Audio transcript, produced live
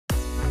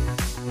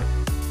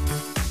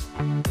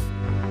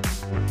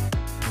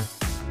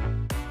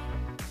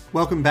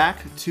Welcome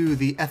back to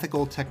The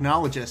Ethical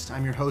Technologist.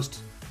 I'm your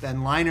host, Ben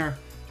Leiner.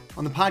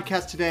 On the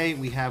podcast today,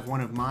 we have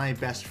one of my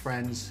best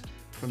friends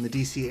from the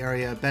DC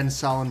area, Ben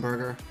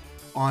Sollenberger,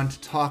 on to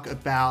talk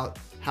about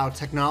how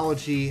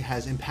technology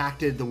has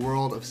impacted the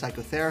world of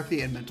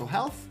psychotherapy and mental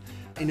health.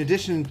 In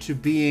addition to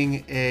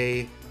being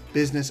a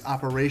business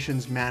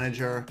operations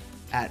manager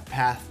at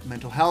Path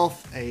Mental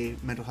Health, a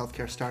mental health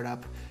care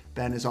startup,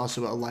 Ben is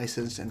also a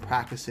licensed and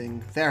practicing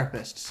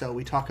therapist. So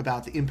we talk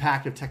about the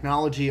impact of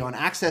technology on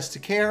access to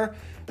care,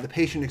 the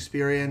patient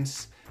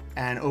experience,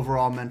 and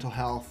overall mental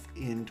health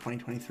in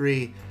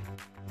 2023.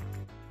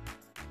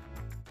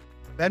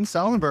 Ben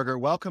Sollenberger,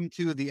 welcome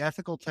to The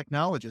Ethical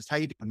Technologist. How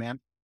you doing, man?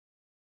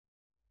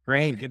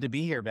 Great. Good to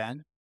be here,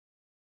 Ben.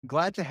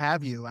 Glad to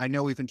have you. I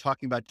know we've been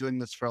talking about doing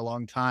this for a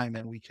long time,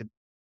 and we could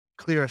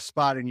clear a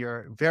spot in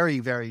your very,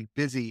 very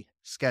busy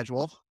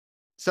schedule.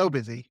 So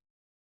busy.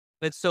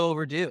 It's so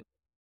overdue.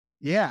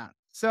 Yeah.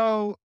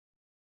 So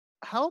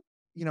I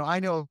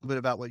know a little bit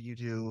about what you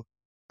do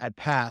at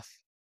Path,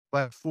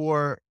 but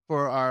for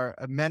our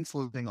immense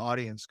listening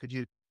audience, could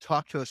you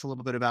talk to us a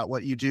little bit about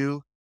what you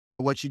do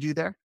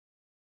there?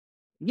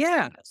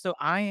 Yeah. So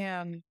I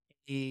am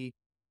the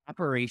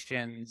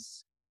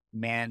operations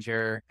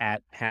manager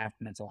at Path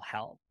Mental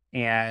Health.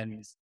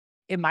 And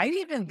it might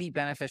even be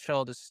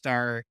beneficial to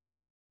start,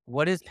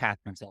 what is Path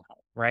Mental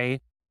Health,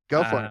 right?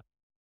 Go for it.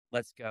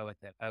 Let's go with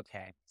it.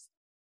 Okay.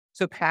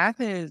 So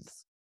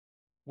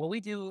what we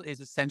do is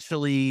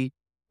essentially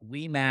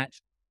we match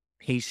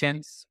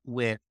patients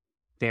with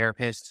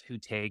therapists who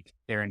take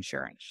their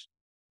insurance.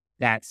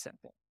 That's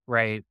simple,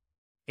 right?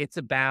 It's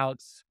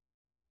about,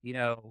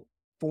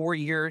 4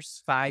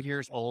 years, 5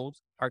 years old,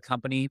 our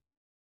company.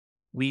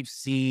 We've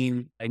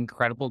seen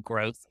incredible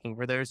growth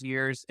over those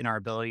years in our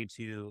ability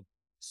to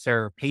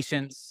serve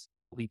patients.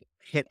 We've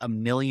hit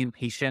 1 million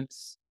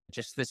patients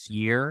just this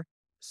year.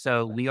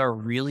 So we are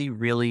really,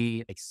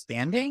 really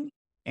expanding,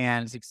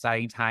 and it's an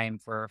exciting time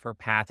for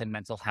Path and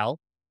mental health.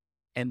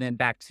 And then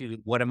back to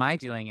what am I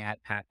doing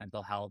at Path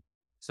Mental Health?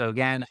 So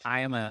again,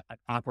 I am an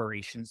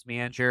operations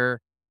manager,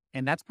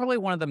 and that's probably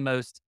one of the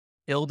most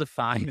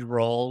ill-defined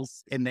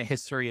roles in the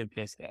history of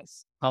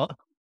business.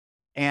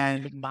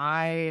 And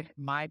my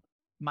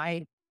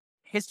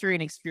history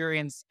and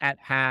experience at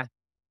Path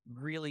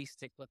really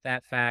stick with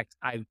that fact.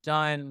 I've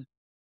done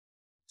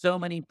so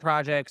many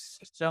projects,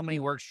 so many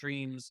work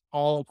streams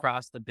all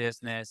across the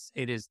business.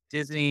 It is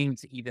dizzying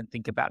to even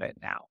think about it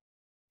now.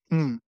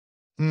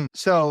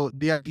 So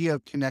the idea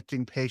of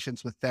connecting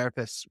patients with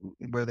therapists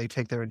where they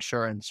take their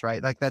insurance,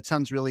 right? Like that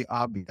sounds really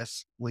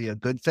obviously a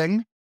good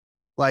thing.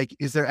 Like,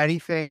 is there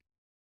anything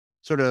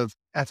sort of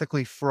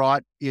ethically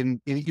fraught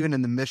even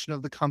in the mission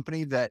of the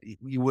company that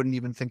you wouldn't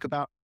even think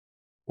about?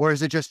 Or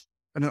is it just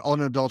an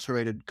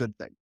unadulterated good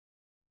thing?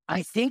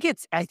 I think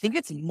it's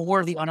more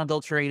of the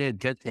unadulterated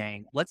good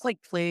thing. Let's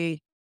play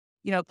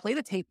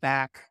the tape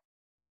back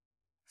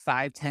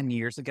 5-10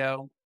 years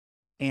ago,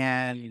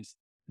 and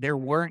there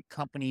weren't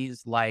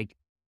companies like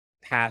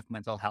Path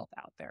Mental Health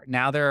out there.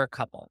 Now there are a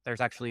couple.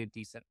 There's actually a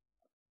decent.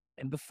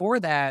 And before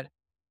that,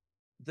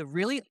 the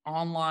really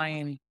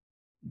online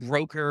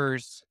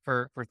brokers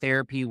for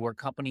therapy were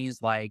companies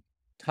like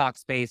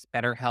Talkspace,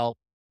 BetterHelp,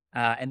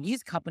 and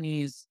these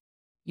companies,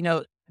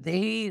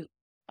 they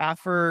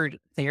offered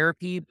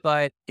therapy,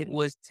 but it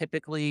was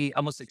typically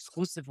almost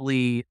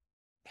exclusively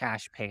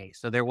cash pay.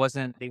 So they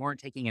weren't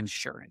taking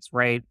insurance,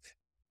 right?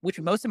 Which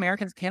most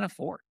Americans can't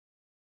afford.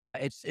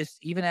 It's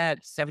even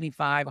at $75,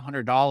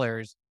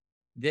 $100.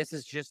 This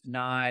is just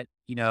not,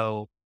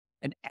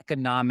 an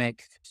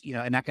economic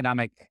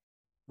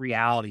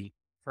reality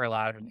for a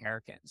lot of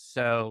Americans.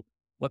 So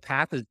what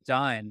Path has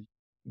done,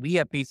 we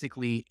have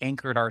basically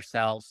anchored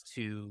ourselves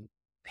to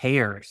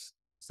payers.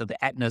 So the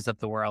Aetnas of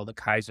the world, the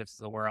Kaisers of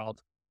the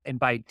world. And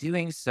by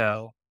doing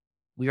so,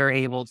 we are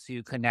able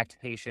to connect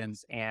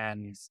patients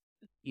and,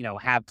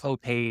 have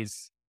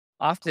co-pays,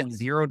 often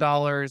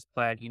 $0,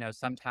 but,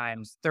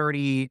 sometimes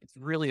 30. It's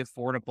really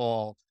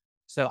affordable.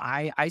 So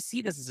I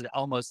see this as an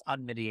almost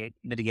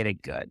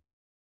unmitigated good.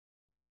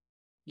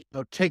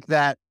 Take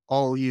that,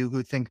 all you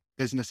who think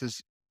business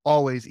is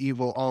always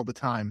evil all the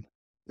time.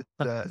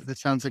 That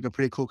sounds like a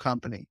pretty cool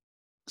company.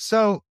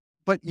 So,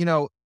 but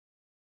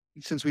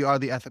since we are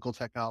the ethical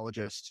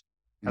technologists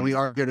and we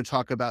are here to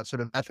talk about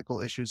sort of ethical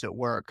issues at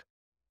work,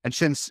 and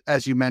since,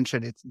 as you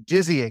mentioned, it's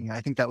dizzying, I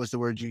think that was the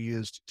word you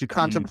used, to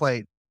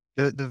contemplate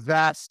the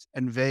vast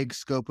and vague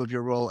scope of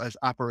your role as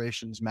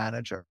operations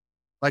manager.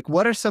 Like,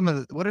 what are some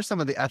of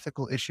the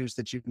ethical issues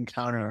that you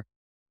encounter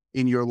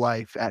in your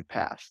life at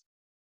Path?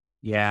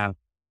 Yeah.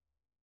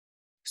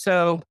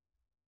 So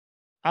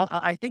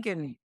I think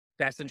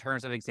that's in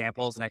terms of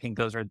examples, and I think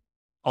those are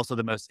also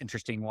the most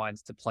interesting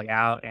ones to play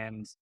out.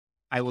 And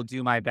I will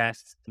do my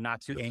best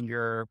not to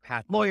anger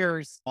Path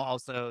lawyers, while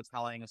also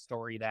telling a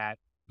story that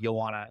you'll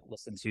want to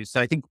listen to.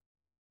 So I think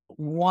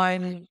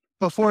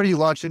before you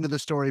launch into the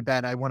story,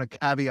 Ben, I want to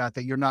caveat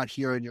that you're not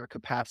here in your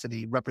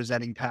capacity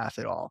representing Path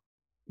at all.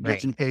 just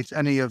Right. in case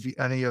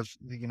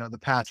the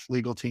Path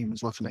legal team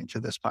is listening to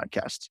this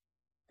podcast.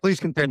 Please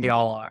They continue.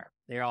 all are.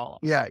 They all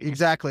are. Yeah,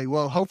 exactly.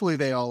 Well, hopefully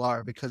they all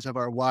are because of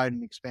our wide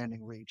and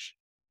expanding reach.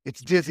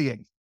 It's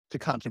dizzying to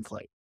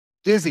contemplate.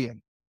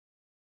 Dizzying.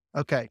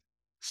 Okay.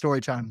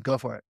 Story time. Go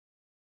for it.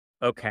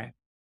 Okay.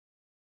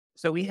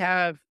 So we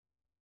have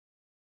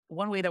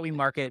one way that we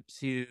market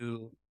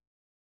to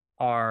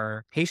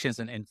our patients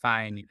and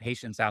find new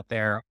patients out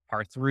there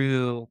are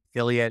through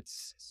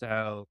affiliates.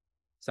 So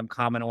some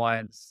common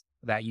ones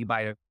that you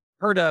might have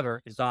heard of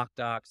are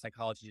ZocDoc,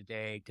 Psychology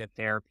Today, Good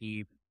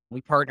Therapy.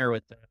 We partner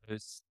with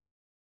those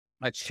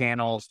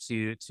channels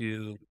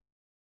to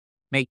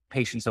make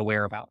patients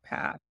aware about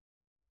PATH.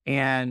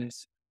 And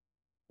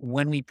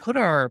when we put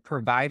our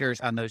providers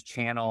on those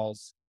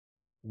channels,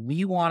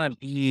 we want to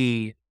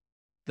be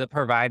the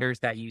providers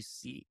that you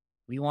see.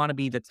 We want to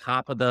be the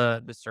top of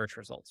the search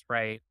results,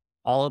 right?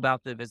 All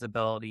about the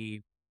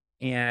visibility.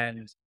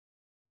 And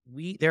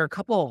there are a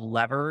couple of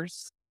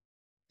levers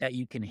that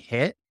you can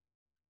hit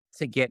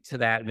to get to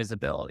that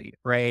visibility,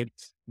 right?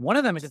 One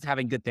of them is just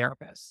having good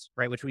therapists,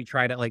 right? Which we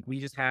try to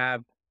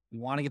we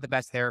want to get the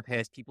best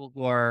therapists, people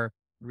who are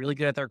really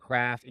good at their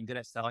craft and good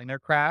at selling their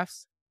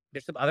crafts.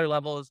 There's some other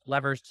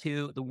levers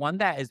too. The one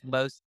that is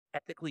most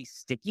ethically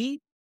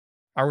sticky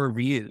are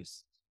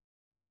reviews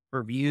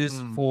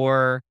Mm.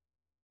 for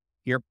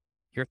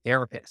your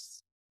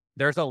therapists.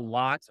 There's a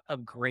lot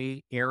of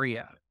gray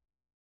area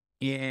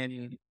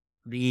in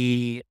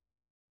the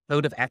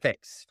code of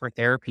ethics for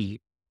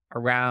therapy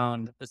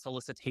around the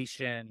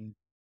solicitation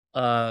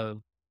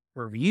of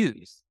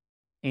reviews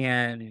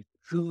and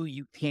who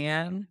you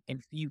can and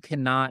who you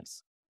cannot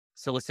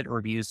solicit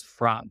reviews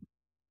from.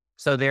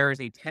 So there is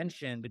a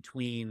tension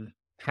between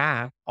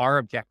path, our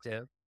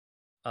objective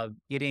of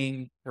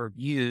getting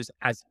reviews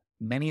as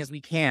many as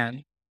we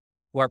can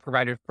to our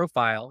provider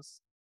profiles,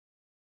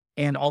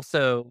 and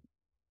also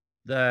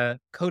the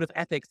code of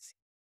ethics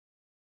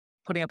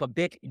putting up a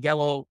big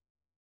yellow,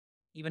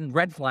 even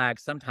red flag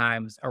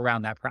sometimes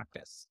around that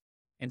practice.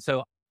 And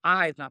so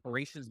I, as an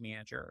operations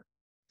manager,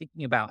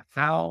 thinking about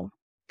how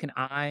can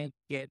I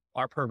get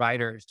our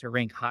providers to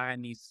rank high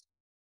on these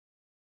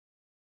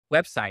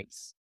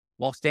websites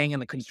while staying in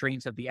the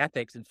constraints of the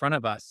ethics in front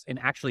of us and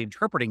actually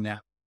interpreting them,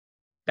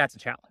 that's a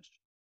challenge.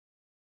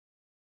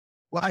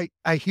 Well,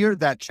 I hear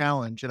that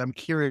challenge and I'm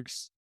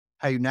curious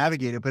how you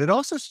navigate it, but it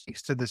also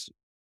speaks to this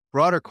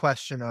broader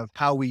question of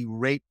how we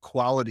rate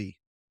quality.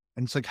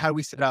 And it's like, how do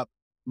we set up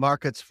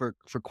markets for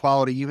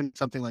quality, even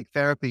something like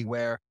therapy,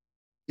 where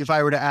if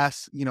I were to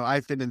ask,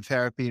 I've been in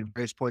therapy at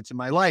various points in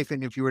my life.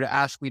 And if you were to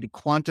ask me to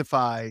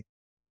quantify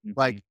Mhm.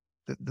 like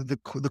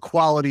the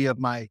quality of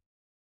my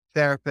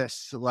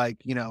therapists,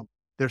 like,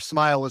 their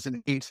smile was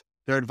an 8,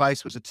 their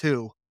advice was a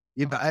 2,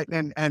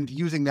 and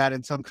using that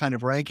in some kind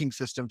of ranking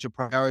system to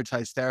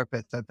prioritize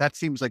therapists, that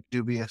seems like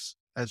dubious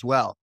as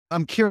well.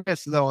 I'm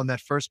curious though, on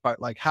that first part,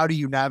 like how do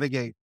you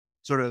navigate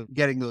sort of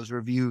getting those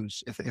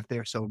reviews if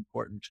they're so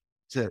important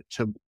to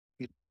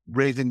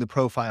raising the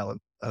profile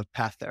of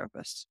path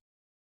therapists?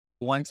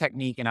 One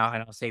technique, and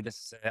I'll say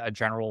this is a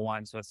general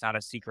one, so it's not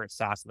a secret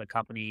sauce of the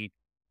company,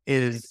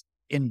 is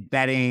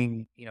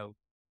embedding,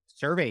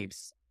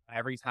 surveys.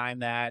 Every time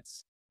that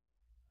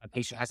a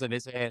patient has a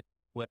visit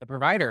with a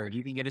provider,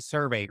 you can get a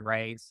survey,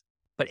 right?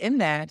 But in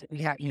that, we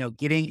have,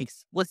 getting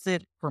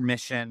explicit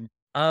permission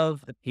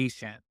of the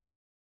patient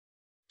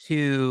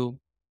to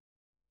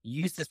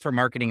use this for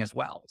marketing as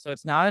well. So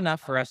it's not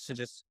enough for us to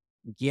just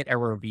get a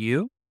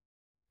review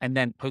and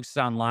then post it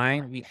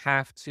online. We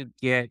have to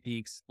get the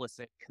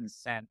explicit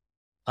consent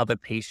of a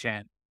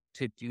patient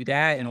to do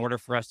that in order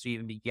for us to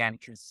even begin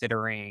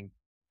considering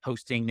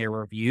posting their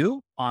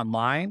review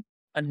online.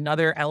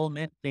 Another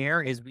element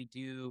there is we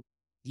do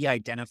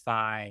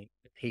de-identify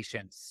the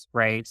patients,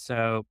 right?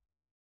 So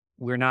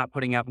we're not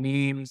putting up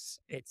memes.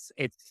 It's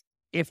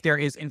if there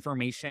is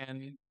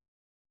information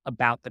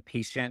about the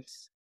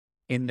patients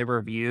in the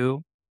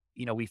review,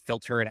 we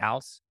filter it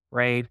out,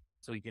 right?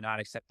 So we do not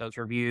accept those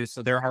reviews.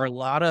 So there are a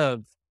lot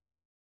of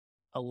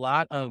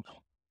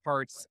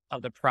parts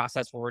of the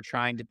process where we're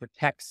trying to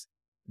protect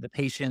the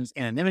patient's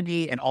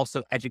anonymity and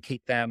also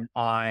educate them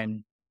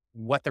on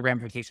what the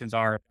ramifications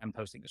are of them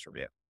posting this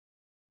review.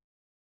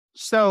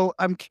 So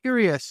I'm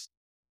curious,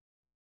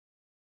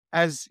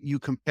 as you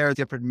compare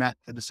different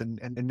methods and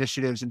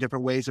initiatives and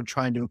different ways of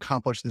trying to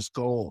accomplish this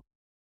goal,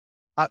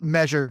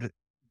 measured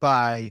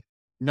by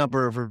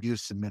number of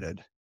reviews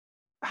submitted,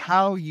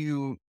 how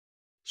you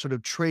sort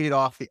of traded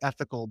off the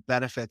ethical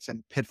benefits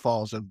and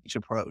pitfalls of each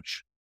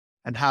approach,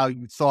 and how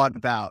you thought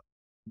about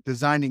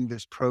designing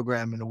this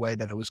program in a way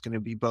that it was going to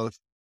be both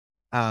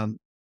um,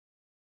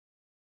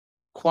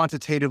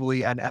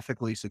 quantitatively and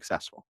ethically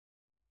successful.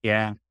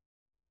 Yeah.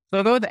 So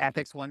I'll go with the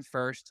ethics one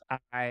first.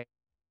 I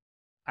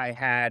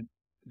had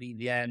the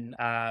then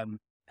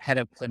head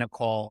of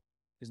clinical,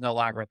 who's no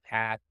longer with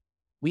Pat.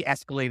 We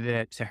escalated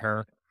it to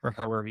her for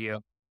her review.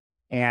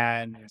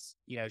 And,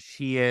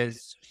 she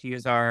is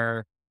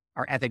our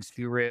ethics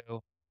guru.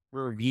 We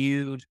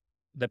reviewed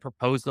the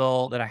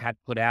proposal that I had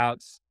put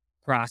out,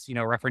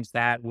 referenced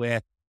that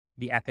with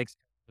the ethics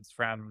codes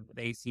from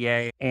the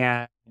ACA.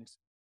 And,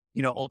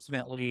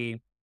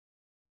 ultimately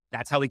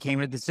that's how we came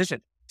to the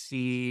decision.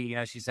 She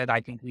said,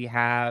 I think we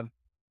have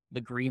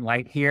the green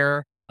light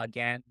here.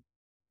 Again,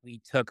 we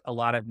took a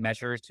lot of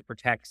measures to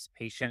protect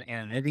patient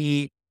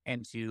anonymity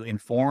and to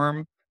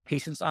inform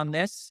patients on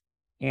this.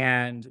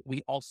 And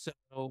we also,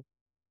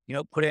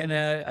 put in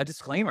a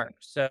disclaimer.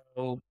 So,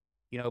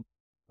 you know,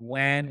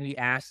 when we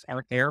asked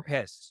our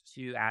therapists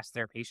to ask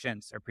their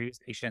patients or previous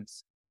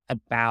patients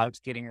about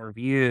getting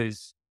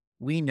reviews,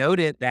 we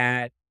noted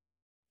that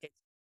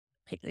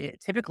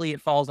typically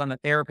it falls on the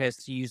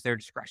therapist to use their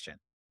discretion,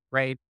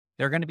 right?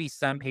 There are going to be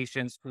some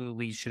patients who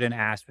we shouldn't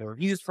ask for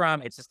reviews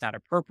from. It's just not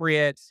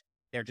appropriate.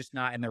 They're just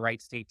not in the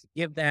right state to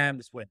give them.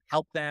 This wouldn't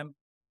help them.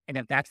 And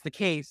if that's the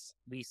case,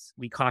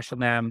 we caution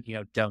them,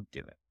 don't do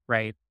it,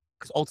 right?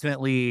 Because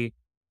ultimately,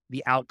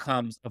 the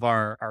outcomes of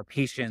our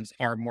patients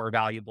are more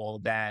valuable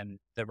than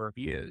the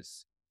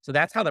reviews. So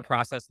that's how the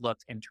process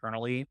looked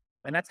internally.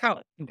 And that's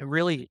how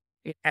it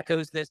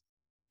echoes this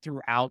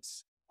throughout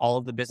all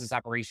of the business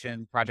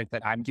operation project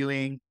that I'm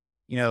doing.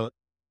 You know,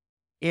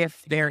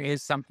 if there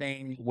is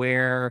something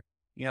where,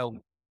 you know,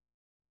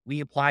 we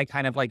apply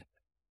kind of like,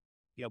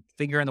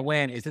 finger in the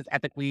wind, is this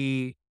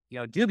ethically,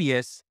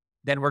 dubious?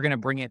 Then we're going to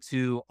bring it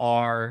to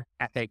our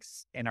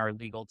ethics and our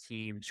legal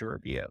team to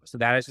review. So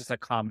that is just a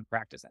common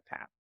practice at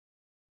PATH.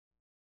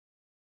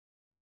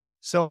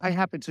 So I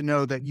happen to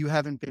know that you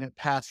haven't been at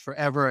PATH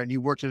forever and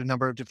you worked at a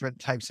number of different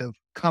types of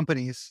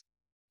companies.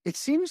 It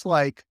seems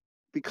like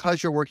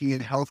because you're working in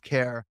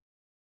healthcare,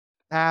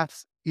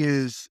 PATH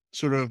is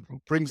sort of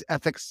brings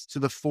ethics to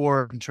the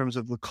fore in terms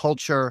of the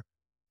culture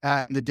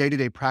and the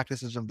day-to-day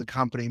practices of the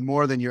company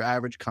more than your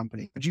average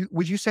company.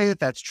 Would you say that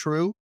that's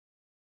true?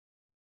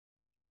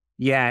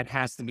 Yeah, it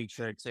has to be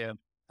true too.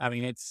 I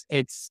mean,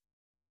 it's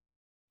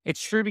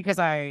true because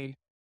I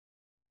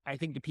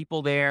think the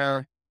people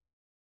there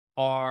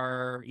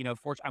are,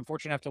 I'm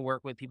fortunate enough to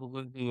work with people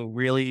who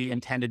really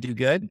intend to do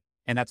good.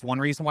 And that's one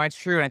reason why it's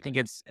true. And I think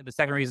it's the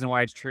second reason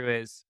why it's true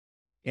is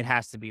it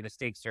has to be. The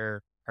stakes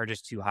are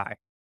just too high.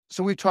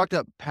 So we've talked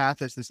about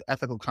PATH as this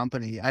ethical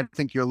company. I don't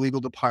think your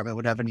legal department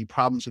would have any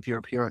problems with your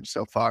appearance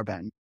so far,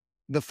 Ben.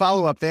 The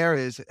follow-up there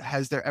is,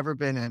 has there ever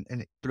been an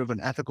sort of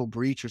an ethical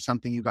breach or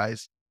something you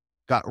guys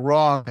got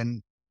wrong?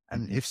 And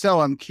if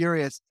so, I'm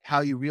curious how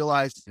you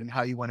realized and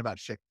how you went about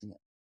fixing it.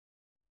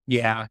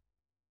 Yeah.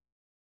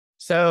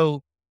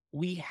 So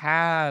we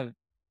have,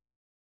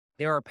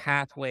 there are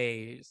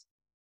pathways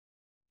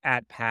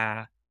at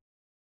PATH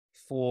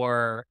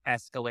for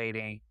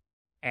escalating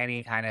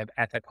any kind of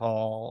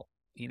ethical,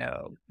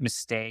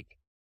 mistake.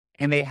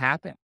 And they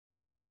happen.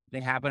 They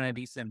happen a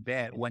decent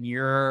bit. When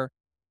you're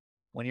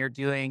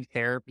doing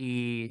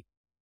therapy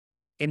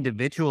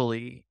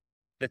individually,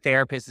 the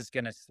therapist is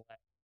going to slip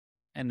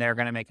and they're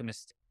going to make a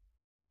mistake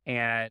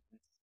and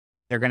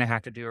they're going to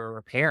have to do a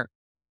repair.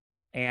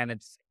 And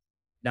it's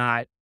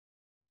not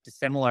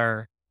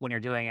dissimilar when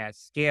you're doing it at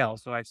scale.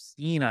 So I've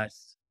seen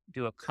us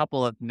do a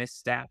couple of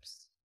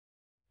missteps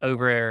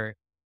over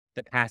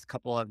the past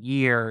couple of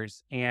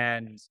years.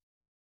 And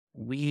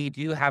we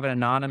do have an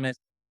anonymous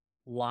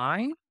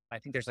line. I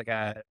think there's like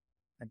an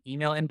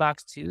email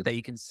inbox too that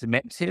you can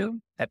submit to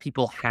that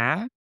people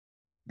have.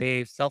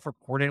 They've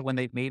self-reported when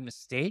they've made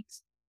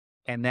mistakes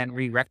and then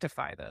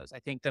re-rectify those. I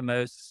think the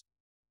most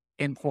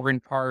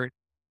important part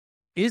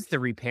is the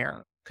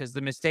repair because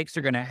the mistakes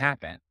are going to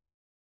happen.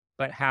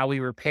 But how we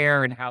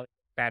repair and how it's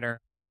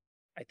better,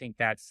 I think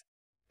that's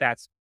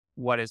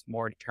what is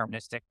more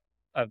deterministic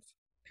of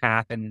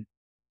PATH and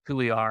who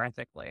we are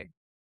ethically.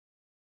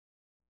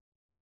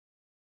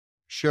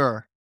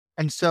 Sure.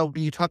 And so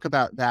when you talk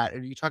about that, are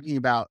you talking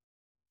about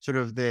sort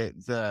of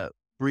the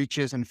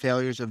breaches and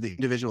failures of the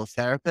individual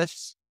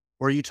therapists?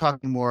 Or are you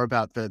talking more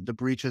about the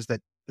breaches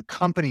that the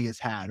company has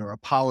had or a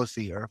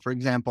policy? Or for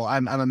example,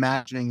 I'm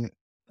imagining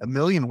a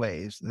million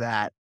ways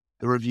that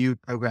the review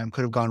program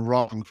could have gone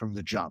wrong from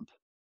the jump.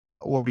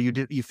 Or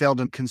you failed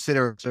to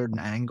consider a certain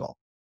angle.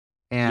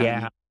 Yeah.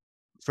 And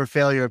for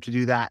failure to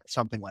do that,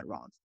 something went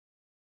wrong.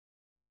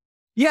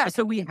 Yeah.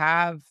 So we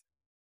have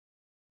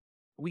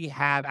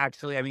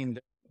actually, I mean,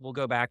 we'll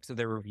go back to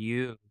the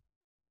review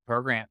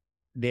program.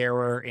 There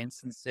were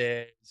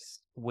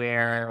instances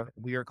where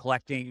we were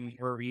collecting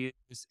reviews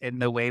in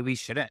the way we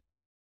shouldn't.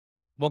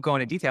 Won't go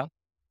into detail,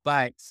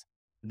 but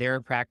there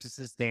are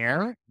practices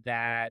there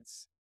that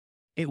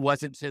it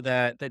wasn't to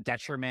the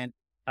detriment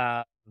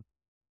of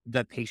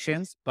the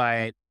patients,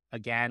 but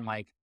again,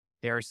 like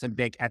there are some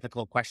big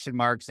ethical question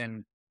marks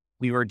and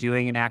we were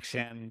doing an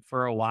action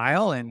for a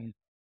while and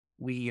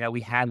we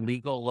had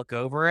legal look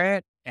over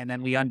it and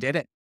then we undid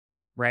it,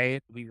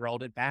 right? We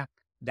rolled it back.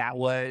 That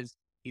was,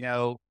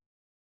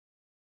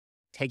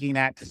 taking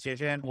that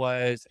decision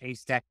was a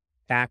step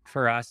back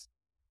for us,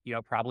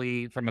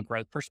 probably from a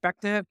growth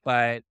perspective,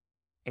 but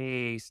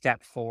a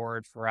step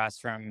forward for us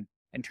from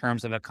in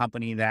terms of a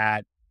company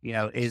that,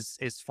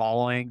 is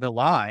following the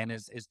law and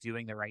is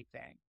doing the right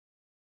thing.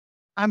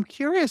 I'm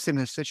curious in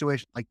a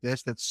situation like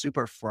this that's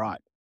super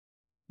fraught.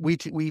 We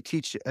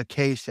teach a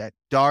case at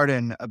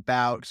Darden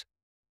about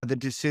the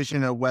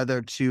decision of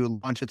whether to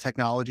launch a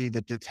technology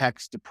that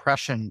detects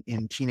depression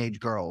in teenage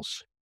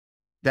girls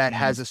that Mm,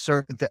 has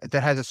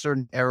that has a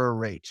certain error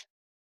rate,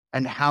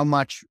 and how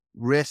much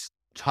risk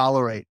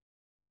tolerate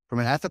from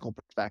an ethical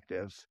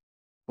perspective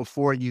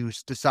before you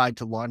decide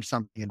to launch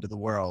something into the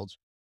world.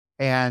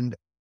 And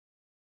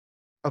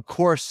of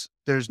course,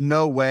 there's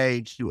no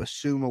way to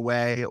assume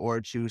away or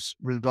to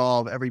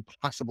resolve every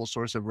possible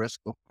source of risk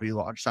before you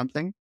launch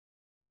something.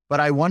 But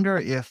I wonder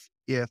if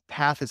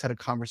Path has had a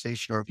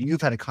conversation, or if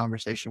you've had a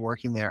conversation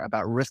working there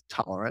about risk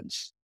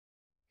tolerance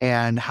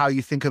and how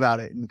you think about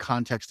it in the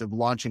context of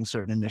launching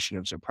certain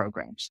initiatives or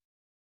programs.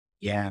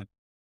 yeah.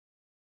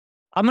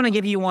 I'm going to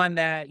give you one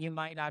that you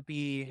might not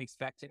be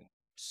expecting.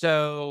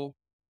 So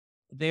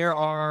there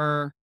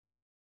are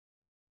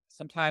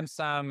sometimes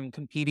some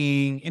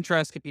competing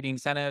interests, competing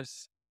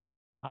incentives.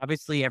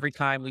 Obviously, every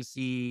time we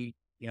see,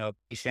 a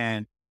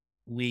patient,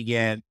 we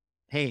get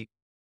paid.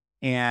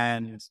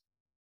 And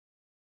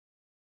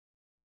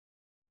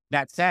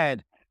that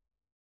said,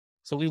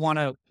 so we want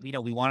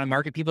to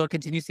market people to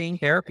continue seeing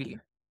therapy.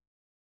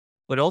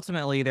 But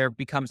ultimately, there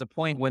becomes a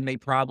point when they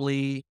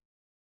probably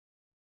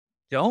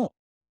don't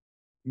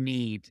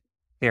need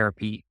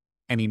therapy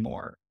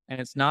anymore.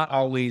 And it's not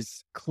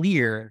always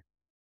clear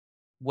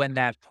when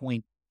that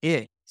point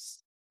is,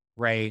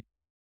 right?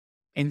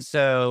 And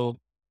so,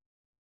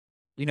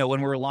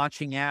 when we're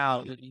launching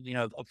out,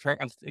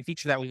 a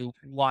feature that we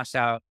launched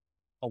out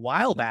a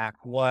while back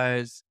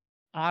was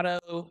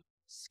auto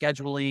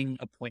scheduling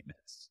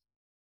appointments.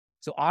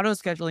 So auto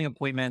scheduling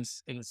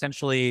appointments,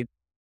 essentially,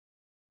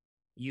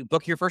 you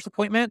book your first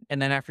appointment,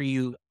 and then after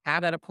you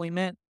have that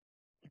appointment,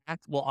 that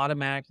will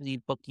automatically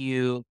book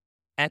you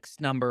X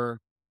number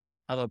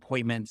of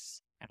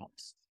appointments out,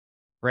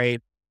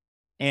 right?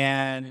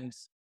 And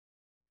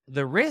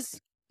the risk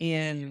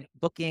in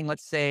booking,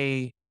 let's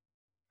say,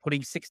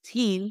 putting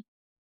 16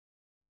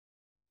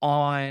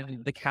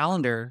 on the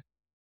calendar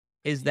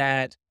is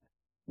that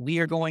we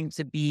are going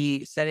to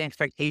be setting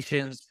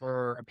expectations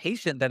for a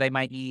patient that I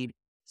might need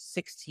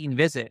 16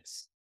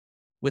 visits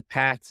with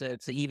Pat to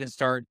even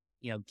start,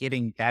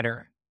 getting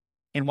better.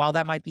 And while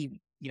that might be,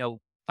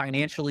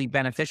 financially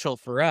beneficial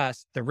for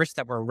us, the risk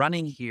that we're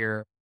running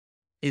here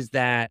is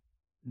that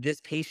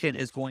this patient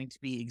is going to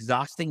be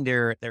exhausting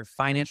their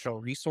financial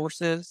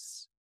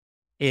resources,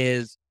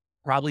 is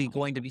probably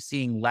going to be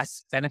seeing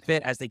less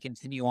benefit as they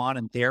continue on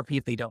in therapy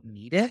if they don't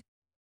need it.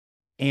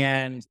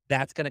 And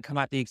that's going to come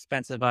at the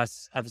expense of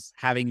us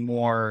having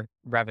more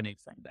revenue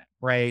from them,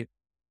 right?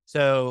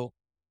 So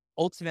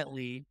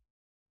ultimately,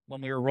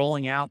 when we were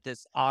rolling out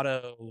this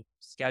auto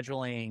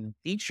scheduling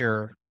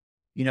feature,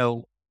 you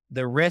know,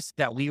 the risk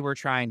that we were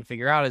trying to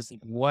figure out is, like,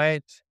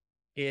 what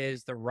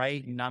is the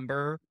right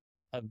number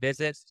of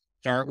visits to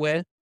start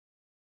with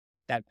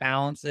that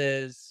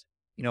balances,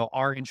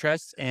 our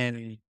interests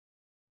in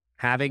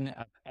having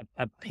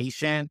a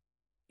patient,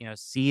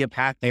 see a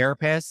path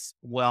therapist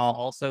while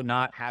also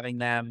not having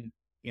them,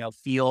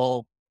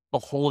 feel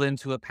beholden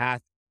to a path,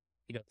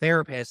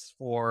 therapist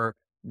for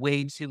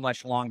way too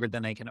much longer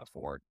than they can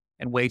afford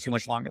and way too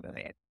much longer than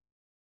they.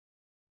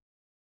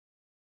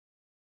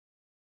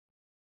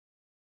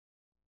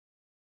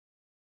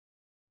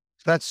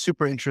 So that's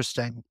super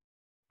interesting.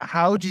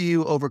 How do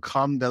you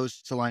overcome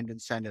those aligned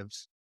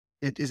incentives?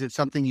 Is it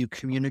something you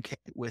communicate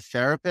with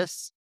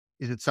therapists?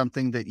 Is it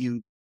something that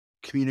you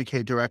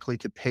communicate directly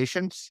to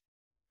patients?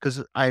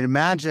 Because I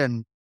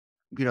imagine,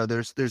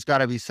 there's got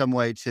to be some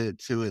way to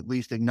at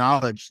least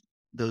acknowledge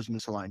those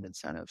misaligned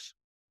incentives.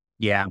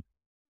 Yeah.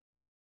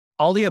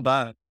 All the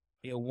above.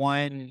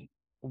 One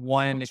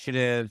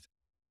initiative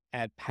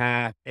at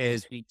Path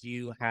is we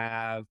do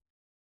have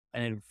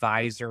an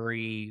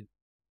advisory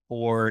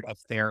board of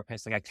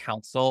therapists, like a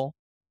council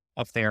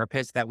of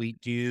therapists that we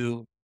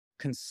do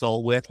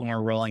consult with when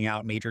we're rolling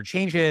out major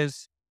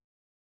changes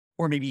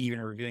or maybe even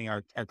reviewing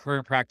our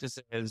current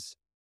practices.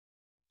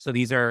 So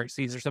these are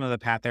some of the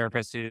Path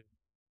therapists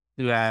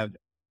who have,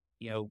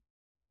 you know,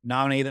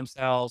 nominated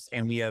themselves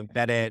and we have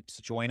vetted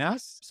to join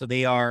us. So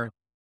they are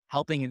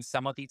helping in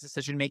some of these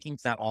decision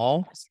makings, not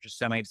all. It's just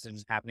so many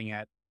decisions happening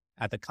at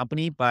the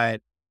company,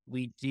 but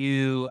we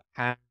do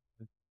have,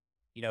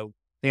 you know,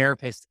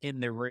 therapists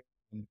in the room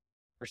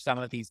for some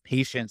of these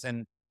patients.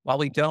 And while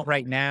we don't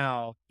right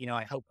now,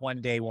 I hope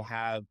one day we'll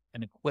have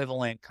an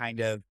equivalent kind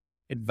of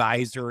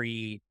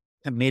advisory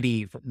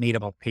committee for made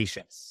up of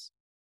patients.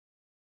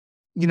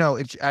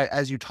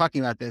 As you're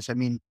talking about this, I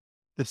mean,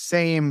 the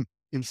same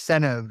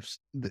incentives,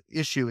 the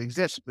issue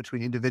exists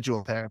between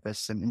individual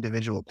therapists and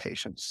individual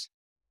patients. Um,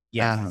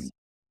 Yes.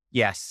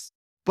 Yes.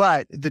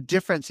 but the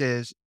difference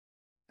is,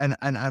 and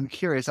I'm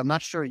curious, I'm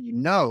not sure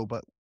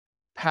but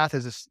Path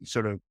is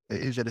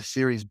is at a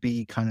Series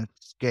B kind of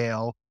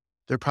scale.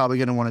 They're probably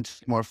going to want to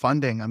take more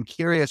funding. I'm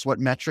curious what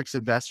metrics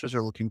investors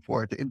are looking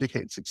for to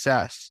indicate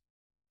success,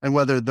 and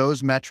whether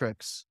those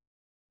metrics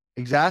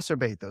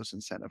exacerbate those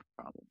incentive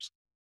problems.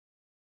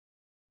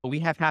 We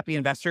have happy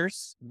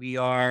investors. We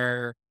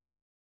are,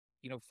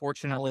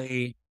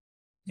 fortunately,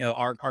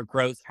 our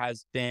growth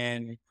has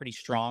been pretty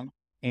strong.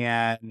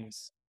 And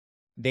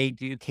They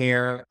do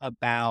care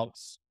about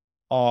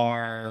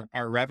our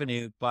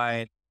revenue,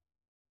 but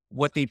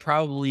what they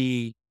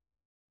probably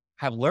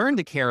have learned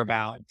to care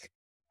about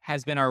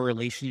has been our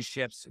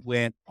relationships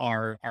with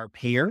our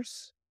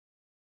peers.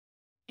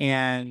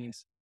 And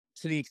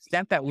to the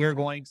extent that we're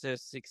going to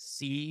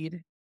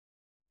succeed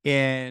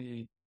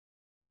in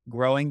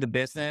growing the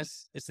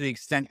business, is to the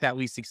extent that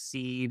we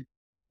succeed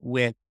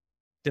with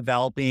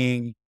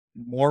developing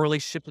more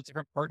relationships with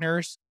different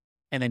partners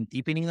and then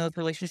deepening those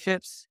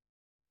relationships.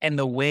 And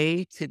the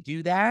way to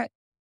do that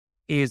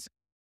is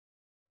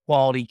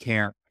quality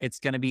care. It's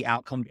going to be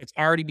outcome. It's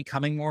already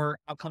becoming more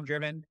outcome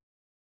driven,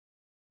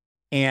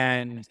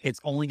 and it's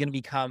only going to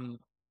become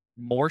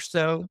more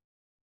so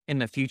in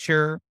the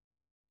future.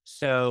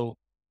 So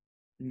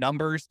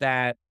numbers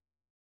that,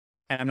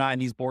 and I'm not in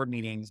these board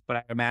meetings, but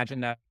I imagine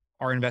that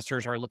our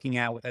investors are looking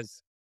at with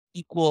as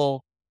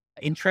equal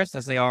interest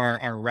as they are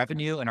our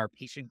revenue and our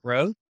patient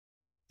growth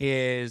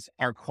is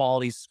our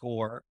quality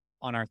score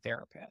on our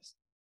therapist.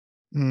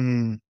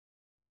 Mm.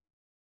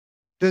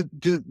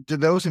 Do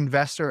those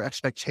investor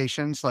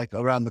expectations, like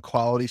around the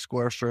quality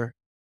score for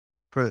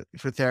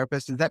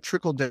therapists, does that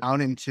trickle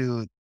down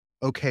into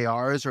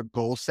OKRs or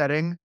goal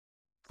setting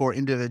for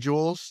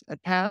individuals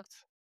at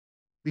Path?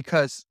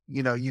 Because,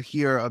 you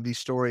hear of these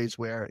stories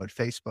where at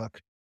Facebook,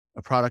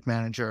 a product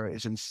manager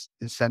is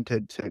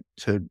incented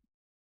to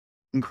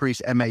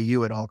increase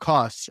MAU at all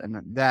costs, and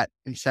that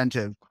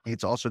incentive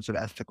creates all sorts of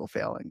ethical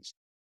failings.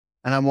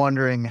 And I'm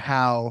wondering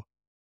how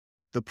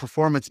the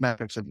performance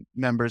metrics of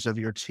members of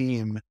your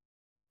team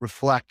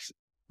reflect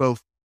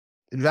both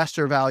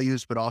investor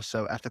values, but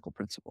also ethical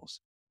principles.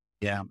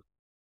 Yeah.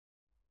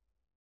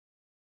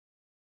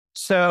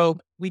 So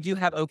we do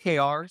have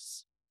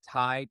OKRs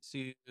tied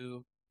to,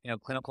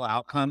 clinical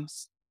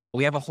outcomes.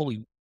 We have a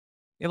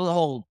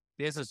whole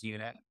business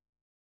unit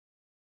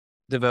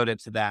devoted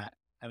to that.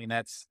 I mean,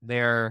 that's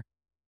their,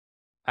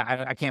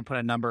 I can't put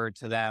a number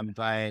to them,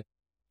 but,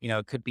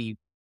 it could be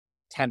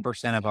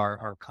 10% of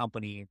our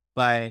company,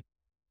 but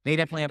they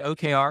definitely have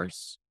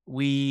OKRs.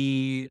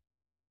 We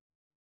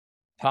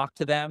talk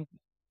to them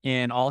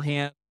in all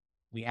hands.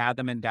 We add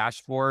them in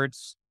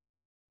dashboards.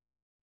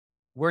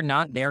 We're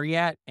not there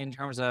yet in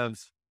terms of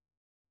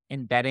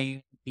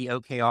embedding the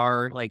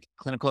OKR, like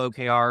clinical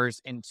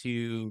OKRs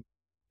into,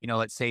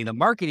 let's say the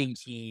marketing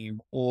team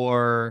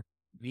or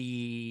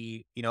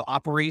the,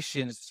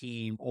 operations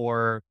team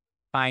or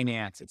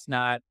finance.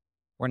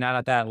 We're not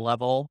at that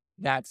level.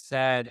 That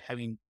said, I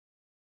mean,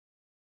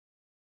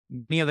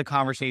 many of the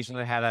conversations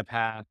I had at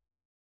Path,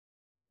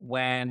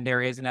 when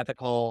there is an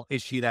ethical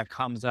issue that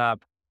comes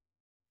up,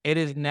 it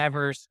is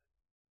never,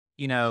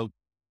 you know,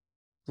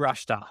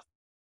 brushed off.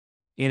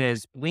 It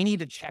is, we need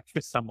to check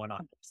with someone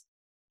on this.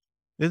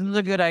 This is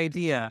a good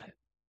idea,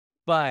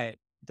 but ...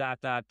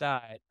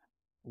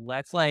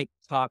 Let's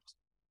talk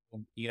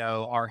to,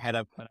 our head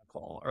of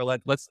clinical, or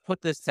let's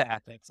put this to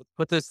ethics. Let's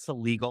put this to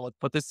legal. Let's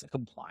put this to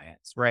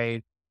compliance.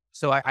 Right.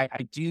 So I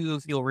do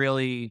feel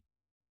really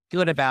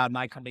good about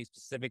my company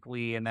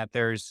specifically, and that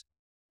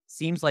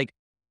seems like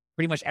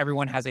pretty much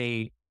everyone has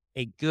a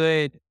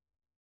good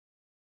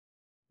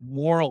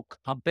moral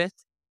compass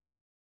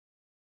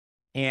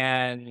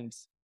and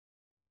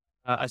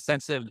a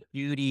sense of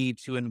duty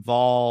to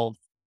involve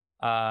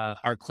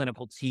our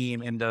clinical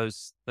team in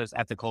those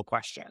ethical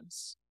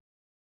questions.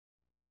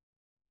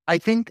 I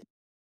think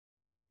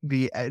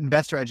the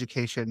investor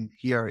education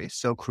here is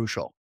so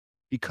crucial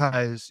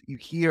because you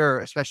hear,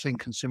 especially in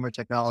consumer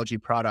technology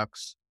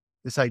products,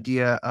 this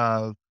idea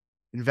of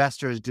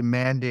investors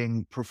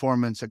demanding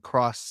performance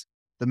across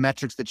the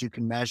metrics that you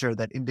can measure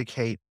that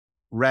indicate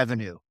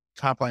revenue,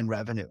 top line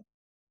revenue.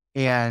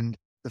 And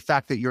the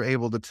fact that you're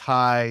able to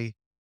tie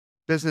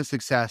business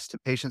success to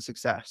patient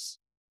success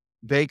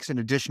bakes an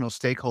additional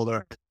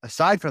stakeholder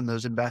aside from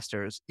those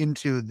investors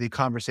into the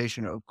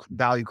conversation of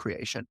value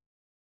creation.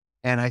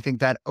 And I think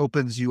that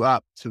opens you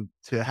up to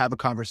have a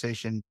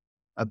conversation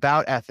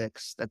about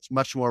ethics that's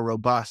much more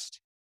robust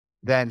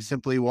than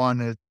simply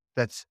one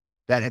that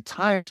at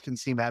times can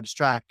seem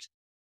abstract,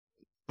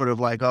 sort of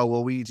like, oh,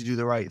 well, we need to do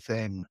the right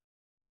thing,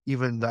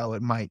 even though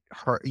it might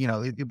hurt.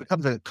 It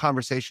becomes a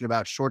conversation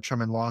about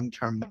short-term and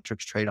long-term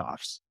metrics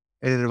trade-offs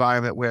in an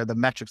environment where the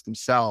metrics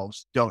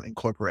themselves don't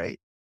incorporate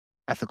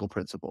ethical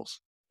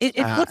principles. It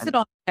puts it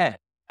on the head.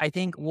 I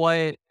think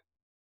what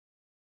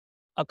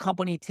a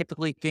company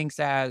typically thinks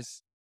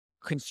as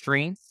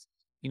constraints,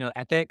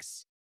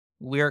 ethics,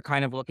 we're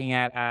kind of looking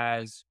at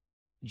as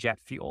jet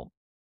fuel.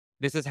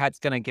 This is how it's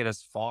going to get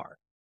us far.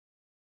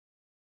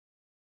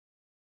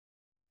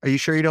 Are you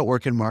sure you don't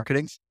work in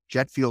marketing?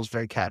 Jet fuel's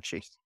very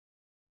catchy.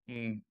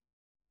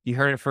 You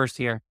heard it first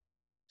here.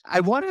 I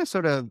want to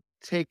sort of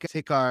take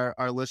our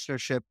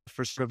listenership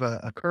for sort of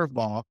a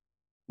curveball,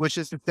 which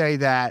is to say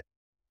that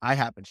I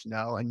happen to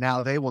know, and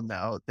now they will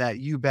know, that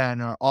you,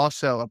 Ben, are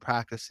also a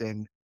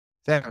practicing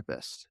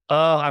therapist.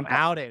 Oh, I'm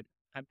outed.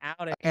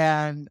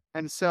 And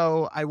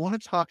so I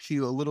want to talk to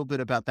you a little bit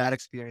about that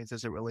experience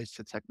as it relates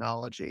to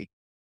technology.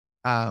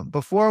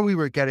 Before we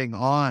were getting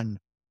on,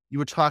 you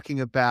were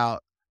talking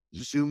about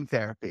Zoom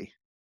therapy.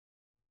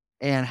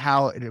 and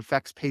how it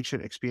affects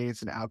patient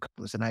experience and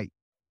outcomes. And I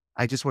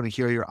just want to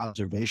hear your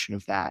observation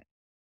of that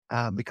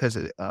because,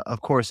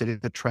 of course, it is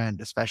a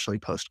trend, especially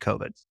post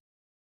COVID.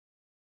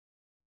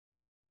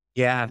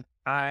 Yeah,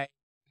 I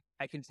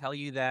can tell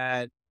you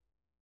that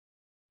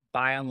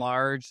by and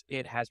large,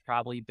 it has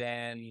probably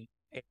been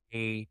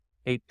a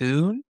a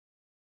boon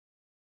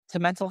to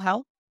mental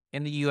health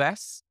in the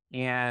US.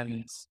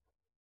 And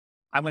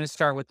I'm going to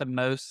start with the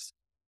most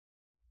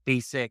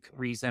basic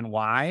reason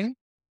why,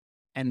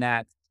 and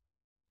that's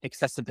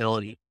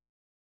accessibility.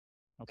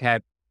 Okay.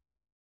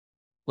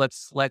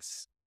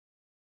 Let's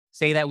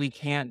say that we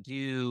can't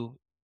do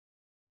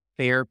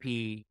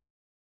therapy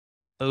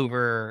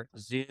over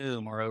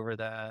Zoom or over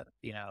the,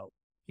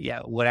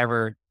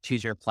 whatever,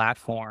 choose your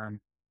platform.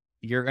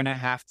 You're going to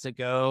have to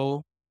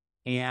go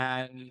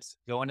into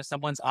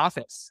someone's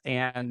office.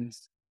 And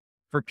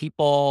for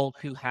people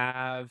who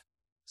have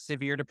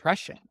severe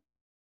depression,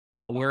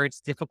 where it's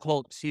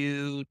difficult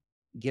to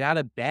get out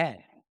of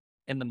bed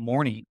in the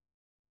morning,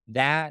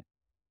 that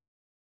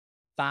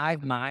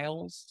 5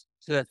 miles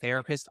to the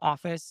therapist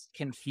office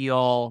can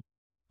feel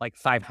like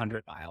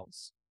 500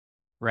 miles,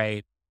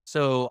 right?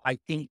 So I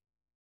think,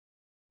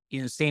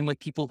 same with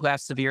people who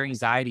have severe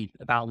anxiety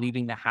about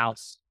leaving the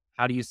house.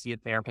 How do you see a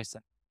therapist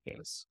in that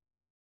case?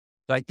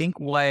 So I think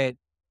what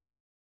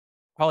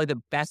probably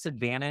the best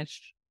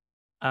advantage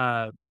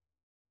of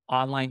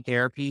online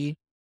therapy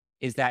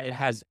is that it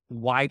has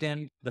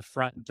widened the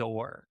front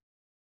door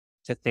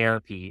to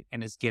therapy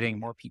and is getting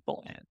more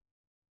people in.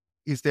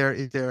 Is there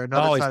another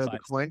Always side of the fun.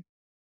 coin?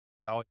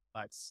 Always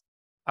fun.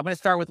 I'm going to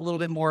start with a little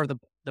bit more of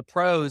the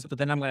pros, but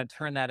then I'm going to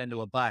turn that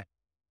into a but.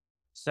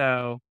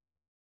 So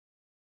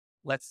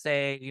let's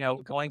say,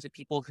 going to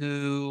people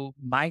who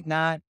might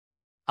not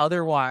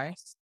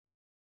otherwise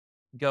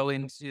go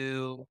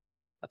into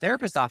a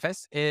therapist's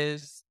office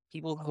is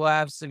people who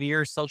have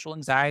severe social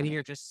anxiety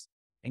or just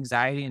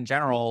anxiety in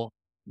general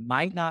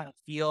might not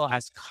feel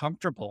as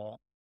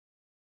comfortable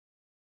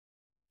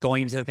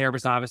going into the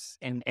therapist's office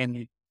and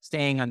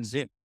staying on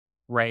Zoom,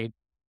 right?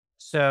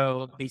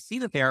 So they see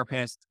the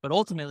therapist, but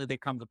ultimately they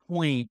come to the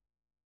point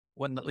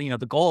when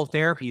the goal of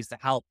therapy is to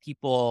help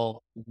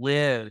people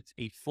live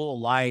a full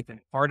life, and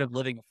part of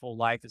living a full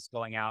life is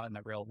going out in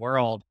the real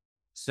world.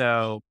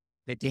 So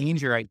the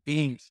danger, I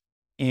think,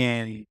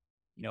 in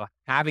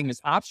having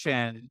this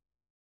option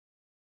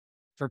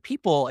for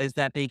people is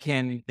that they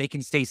can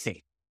stay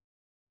safe,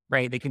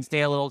 right? They can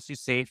stay a little too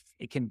safe.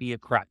 It can be a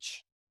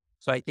crutch.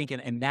 So I think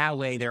in that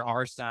way there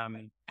are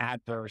some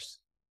adverse,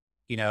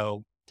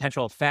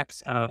 potential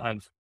effects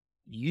of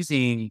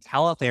using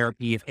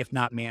teletherapy if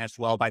not managed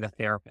well by the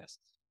therapist.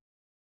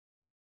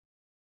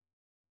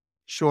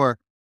 Sure.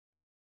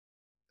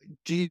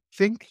 Do you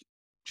think,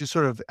 just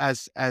sort of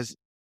as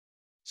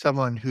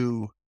someone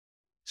who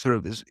sort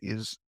of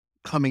is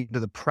coming to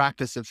the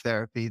practice of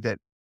therapy,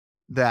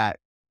 that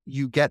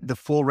you get the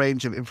full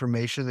range of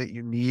information that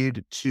you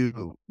need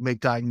to make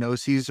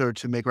diagnoses or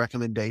to make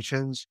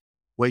recommendations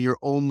where you're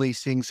only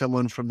seeing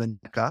someone from the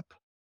neck up?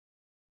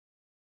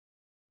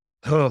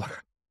 Oh,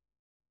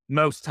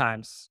 most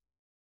times,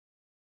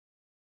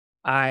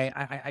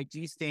 I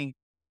do think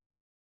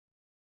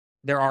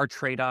there are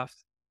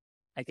trade-offs.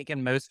 I think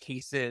in most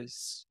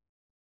cases,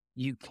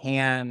 you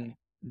can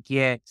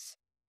get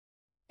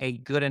a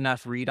good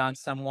enough read on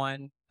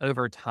someone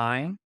over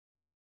time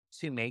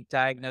to make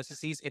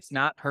diagnoses. It's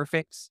not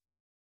perfect,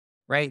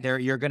 right?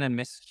 You're going to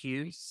miss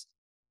cues.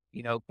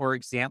 For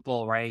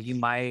example, right? You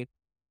might,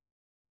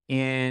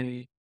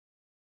 in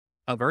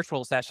a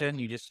virtual session,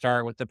 you just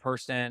start with the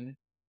person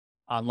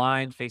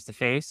online, face to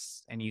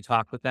face, and you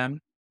talk with them.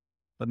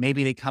 But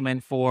maybe they come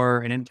in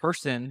for an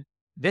in-person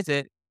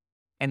visit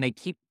and they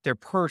keep their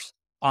purse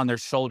on their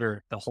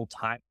shoulder the whole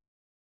time,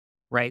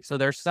 right? So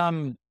there's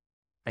some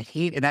I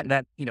hate, and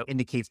that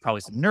indicates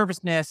probably some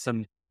nervousness,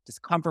 some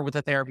discomfort with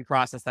the therapy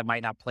process that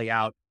might not play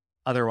out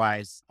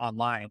otherwise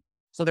online.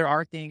 So there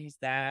are things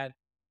that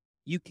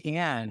you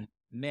can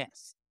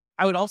miss.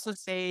 I would also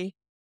say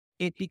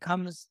it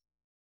becomes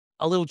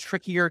a little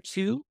trickier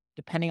too,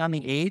 depending on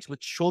the age, with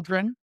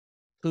children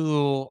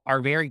who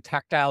are very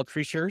tactile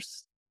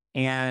creatures,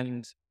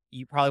 and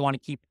you probably want to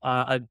keep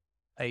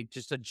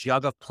just a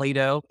jug of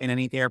Play-Doh in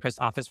any therapist's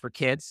office for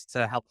kids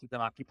to help keep them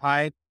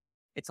occupied.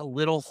 It's a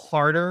little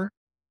harder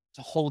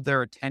to hold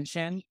their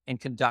attention and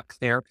conduct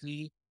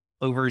therapy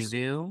over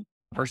Zoom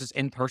versus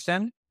in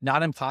person.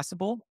 Not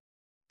impossible,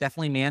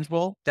 definitely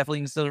manageable, definitely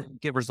can still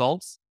get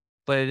results,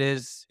 but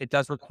it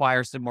does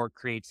require some more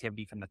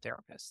creativity from the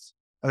therapist.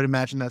 I would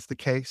imagine that's the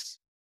case.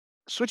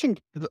 Switching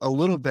a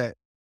little bit,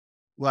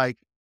 like,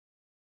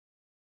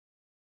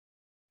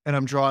 and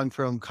I'm drawing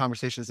from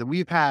conversations that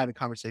we've had and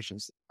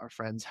conversations our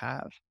friends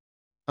have.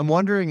 I'm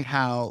wondering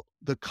how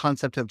the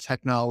concept of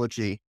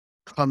technology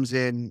comes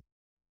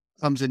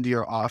into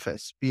your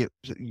office, be it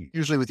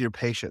usually with your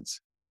patients.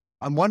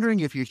 I'm wondering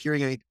if you're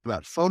hearing anything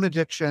about phone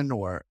addiction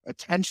or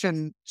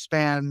attention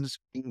spans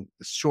being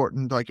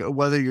shortened, like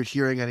whether you're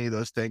hearing any of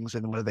those things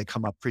and whether they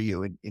come up for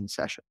you in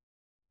session.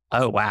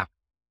 Oh, wow.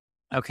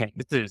 Okay.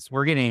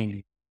 We're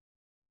getting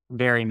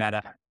very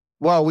meta.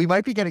 Well, we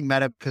might be getting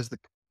Meta because the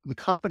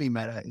company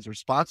Meta is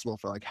responsible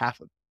for like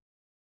half of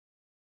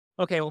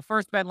Okay, well,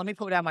 first, Ben, let me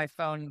put down my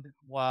phone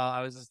while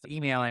I was just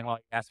emailing while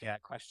you asked me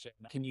that question.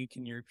 Can you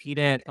repeat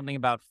it? Something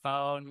about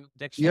phone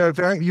addiction? You're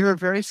a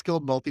very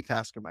skilled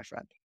multitasker, my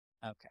friend.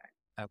 Okay.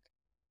 Okay.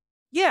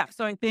 Yeah.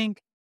 So I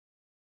think,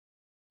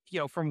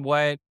 from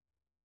what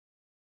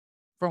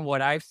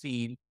I've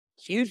seen,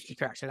 huge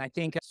distraction. I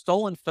think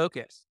stolen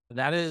focus.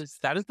 That is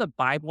the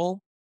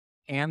Bible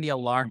and the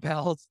alarm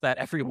bells that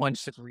everyone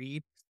should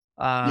read.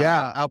 Um,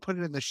 Yeah, I'll put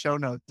it in the show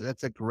notes.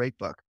 That's a great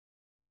book.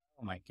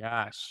 oh my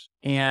gosh.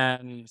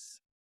 And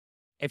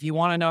if you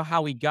want to know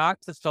how we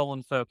got to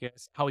stolen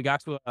focus, how we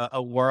got to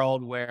a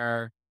world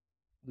where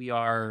we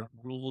are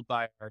ruled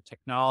by our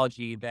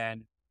technology,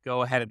 then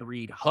go ahead and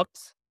read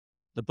Hooked.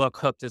 The book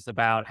Hooked is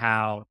about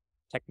how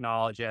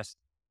technologists,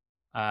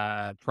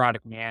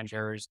 product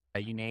managers,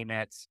 you name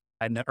it,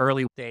 in the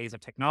early days of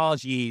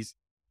technologies,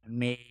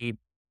 made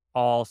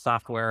all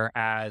software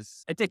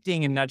as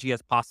addicting and nudgy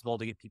as possible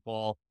to get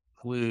people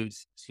glued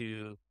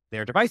to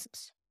their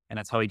devices. And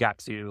that's how we got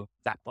to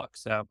that book.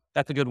 So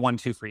that's a good one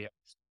too for you.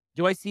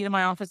 Do I see it in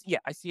my office? Yeah,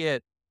 I see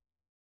it.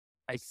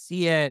 I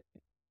see it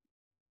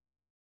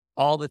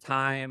all the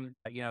time.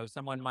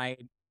 Someone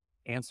might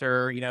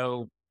answer,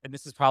 and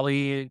this is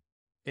probably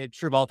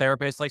true of all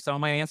therapists, like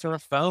someone might answer a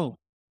phone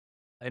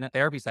in a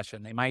therapy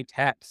session. They might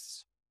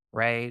text,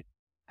 right?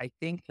 I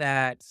think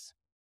that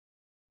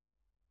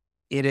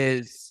it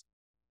is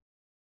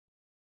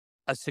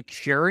a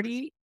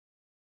security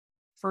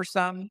for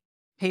some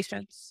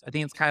patients. I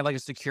think it's kind of like a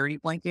security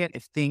blanket.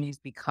 If things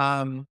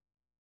become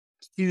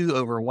too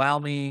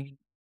overwhelming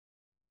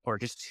or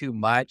just too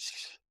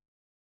much,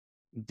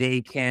 they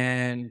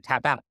can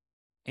tap out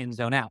and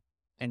zone out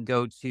and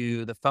go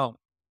to the phone.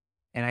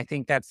 And I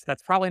think that's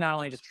probably not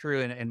only just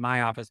true in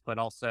my office, but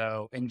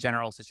also in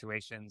general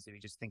situations. If you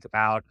just think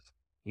about,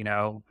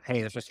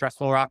 hey, there's a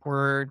stressful or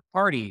awkward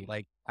party,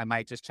 like I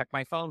might just check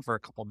my phone for a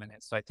couple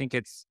minutes. So I think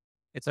it's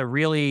a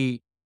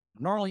really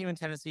normal human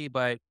tendency,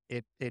 but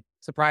it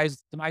to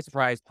my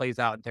surprise, plays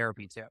out in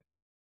therapy too.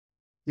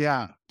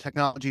 Yeah,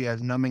 technology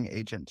as numbing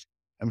agent.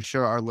 I'm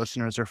sure our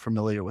listeners are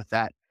familiar with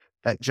that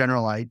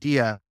general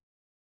idea.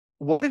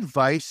 What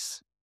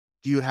advice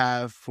do you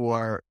have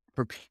for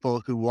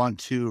people who want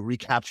to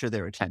recapture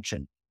their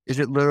attention? Is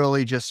it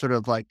literally just sort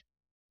of like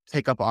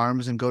take up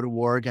arms and go to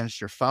war against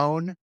your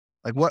phone?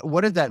 Like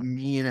what does that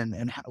mean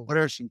and what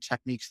are some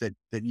techniques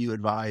that you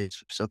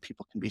advise so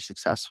people can be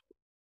successful?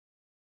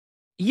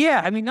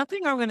 Yeah, I mean,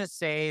 nothing I'm gonna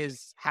say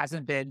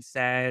hasn't been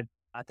said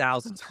a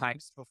thousand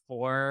times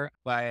before,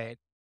 but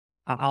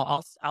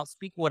I'll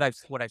speak what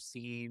I've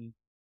seen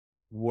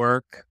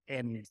work,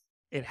 and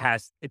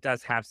it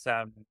does have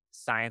some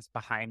science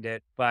behind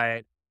it.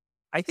 But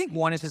I think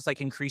one is just like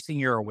increasing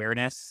your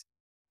awareness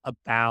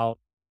about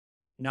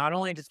not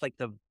only just like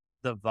the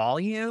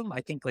volume. I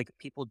think like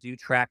people do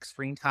track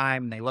screen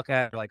time and they look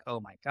at it like,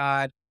 oh my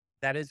God,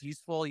 that is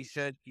useful. You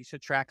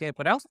should track it.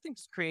 But I also think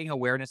just creating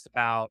awareness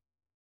about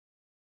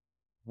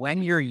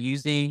when you're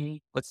using,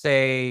 let's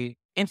say,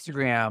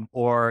 Instagram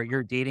or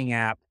your dating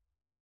app,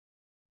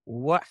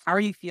 how are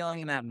you feeling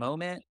in that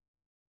moment?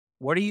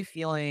 What are you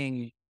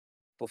feeling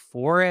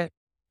before it?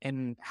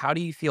 And how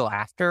do you feel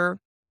after?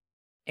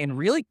 And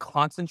really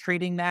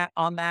concentrating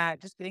on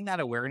that, just getting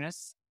that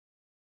awareness.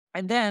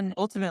 And then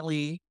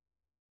ultimately,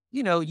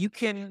 you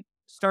can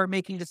start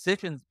making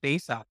decisions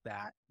based off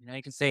that.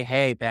 You can say,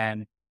 hey,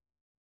 Ben,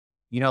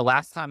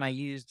 last time I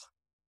used,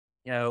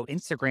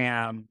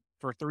 Instagram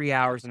for 3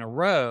 hours in a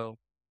row,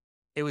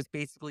 it was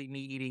basically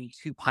me eating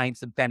 2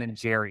 pints of Ben and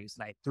Jerry's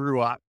and I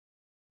threw up.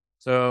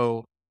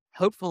 So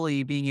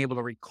hopefully being able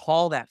to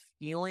recall that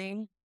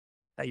feeling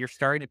that you're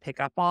starting to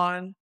pick up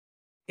on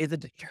is a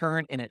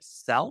deterrent in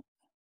itself.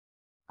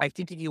 I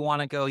think if you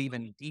want to go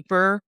even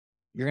deeper,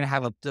 you're going to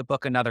have to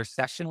book another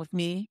session with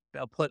me.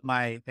 I'll put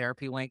my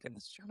therapy link in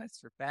the show notes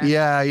for Ben.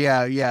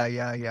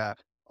 Yeah.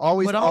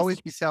 Always But also, always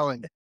be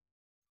selling.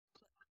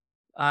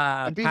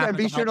 And be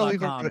sure to leave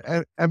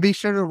pathmentalhealth.com. and be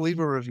sure to leave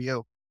a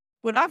review.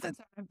 But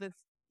oftentimes it's,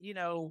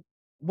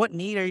 what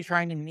need are you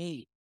trying to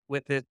meet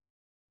with this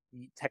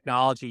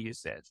technology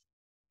usage?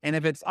 And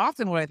if it's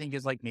often what I think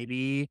is like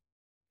maybe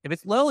if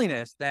it's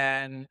loneliness,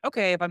 then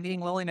okay, if I'm meeting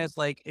loneliness,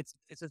 like it's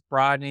just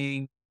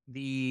broadening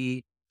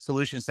the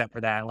solution set for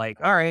that. Like,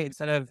 all right,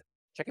 instead of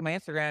checking my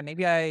Instagram,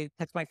 maybe I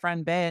text my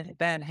friend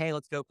Ben, hey,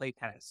 let's go play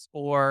tennis.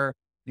 Or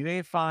maybe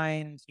I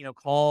find,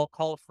 call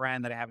a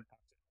friend that I haven't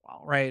talked to in a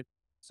while, right?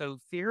 So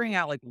figuring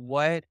out like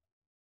what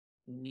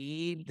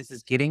need this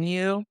is getting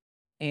you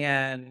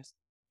and,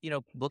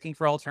 looking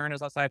for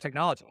alternatives outside of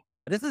technology.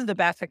 This isn't the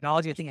best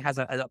technology. I think it has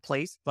a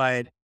place,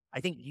 but I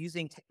think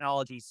using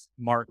technology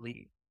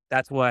smartly,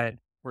 that's what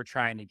we're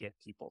trying to get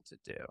people to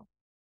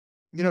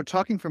do.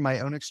 Talking from my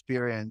own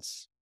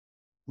experience,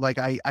 like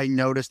I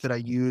noticed that I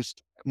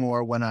used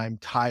more when I'm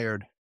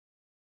tired,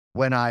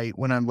 when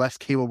I'm less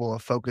capable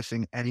of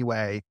focusing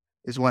anyway,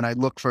 is when I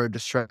look for a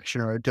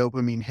distraction or a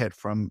dopamine hit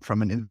from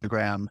an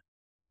Instagram.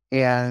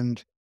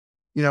 And,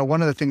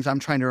 one of the things I'm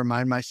trying to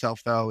remind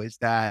myself though is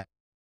that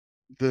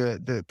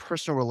the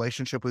personal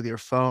relationship with your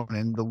phone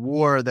and the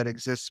war that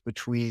exists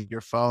between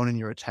your phone and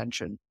your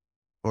attention,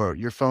 or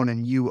your phone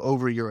and you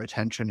over your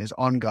attention, is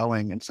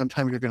ongoing. And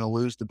sometimes you're going to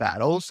lose the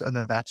battles, and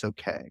then that's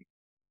okay.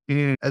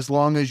 As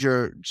long as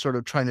you're sort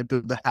of trying to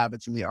build the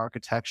habits and the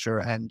architecture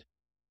and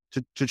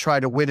to try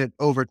to win it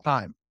over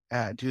time,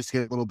 to just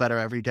get a little better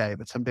every day.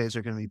 But some days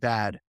are going to be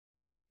bad.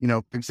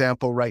 For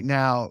example, right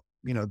now,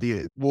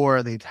 the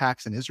war, the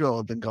attacks in Israel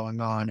have been going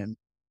on. And,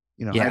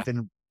 Yeah. I've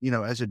been,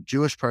 as a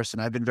Jewish person,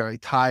 I've been very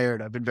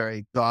tired. I've been very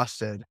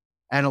exhausted.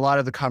 And a lot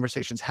of the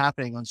conversations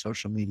happening on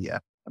social media.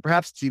 And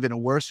perhaps it's even a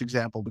worse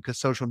example because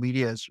social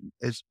media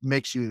is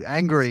makes you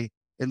angry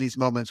in these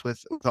moments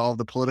with all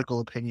the political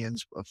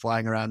opinions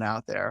flying around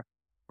out there.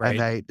 And Right.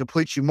 they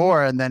deplete you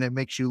more. And then it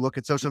makes you look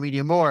at social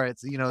media more.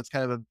 It's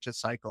kind of a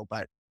just cycle.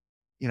 But,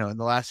 in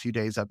the last few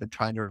days, I've been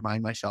trying to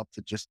remind myself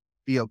to just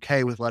be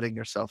okay with letting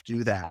yourself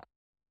do that.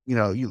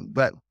 You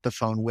let the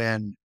phone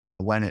win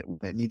when it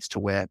needs to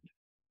win.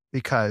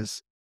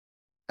 Because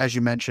as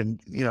you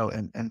mentioned,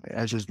 and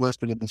as is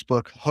listed in this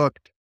book,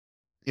 Hooked,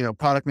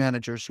 product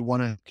managers who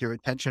want to get your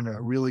attention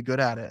are really good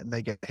at it, and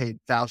they get paid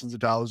thousands of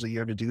dollars a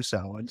year to do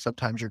so. And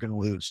sometimes you're going to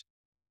lose,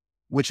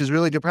 which is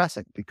really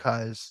depressing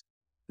because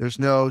there's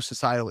no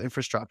societal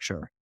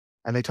infrastructure.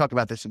 And they talk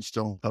about this in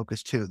Still in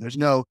Focus too. There's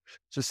no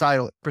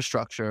societal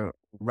infrastructure,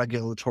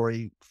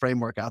 regulatory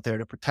framework out there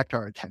to protect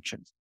our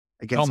attention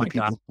Oh against the my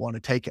God. people who want to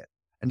take it.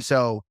 And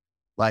so,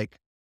 like,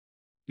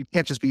 you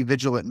can't just be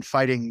vigilant and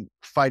fighting,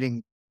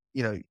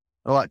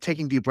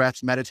 taking deep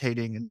breaths,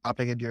 meditating and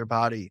dropping into your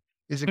body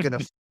isn't going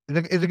to,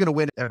 isn't going to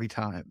win every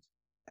time.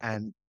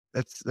 And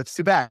that's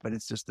too bad, but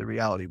it's just the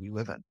reality we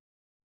live in.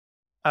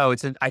 Oh,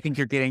 I think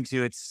you're getting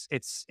to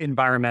it's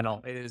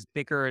environmental. It is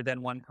bigger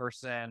than one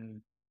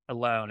person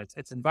alone.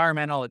 It's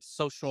environmental, it's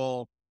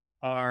social,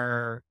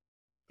 or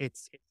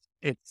it's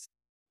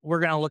we're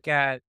gonna look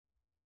at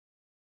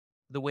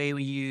the way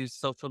we use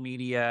social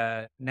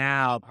media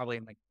now, probably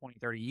in like 20,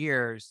 30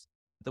 years,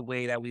 the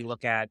way that we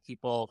look at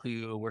people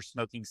who were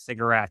smoking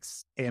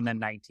cigarettes in the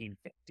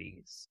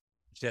 1950s.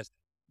 Just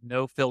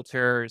no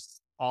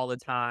filters all the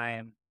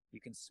time.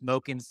 You can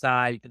smoke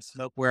inside, you can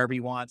smoke wherever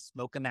you want,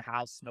 smoke in the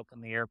house, smoke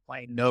on the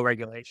airplane, no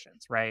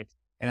regulations, right?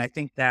 And I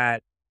think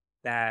that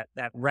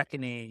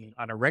reckoning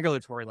on a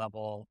regulatory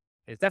level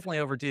is definitely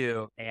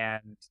overdue.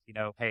 And,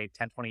 hey,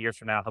 10, 20 years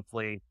from now,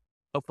 hopefully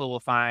we'll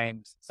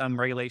find some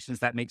regulations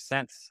that make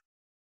sense.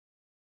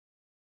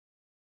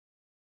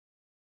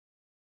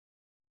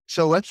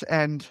 So let's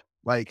end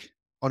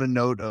on a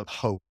note of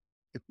hope,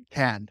 if we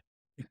can,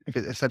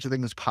 if such a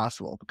thing is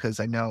possible, because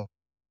I know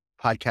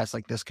podcasts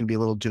like this can be a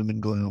little doom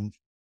and gloom.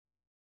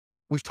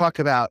 We've talked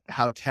about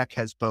how tech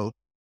has both,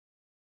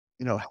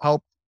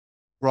 helped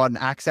broaden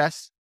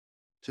access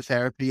to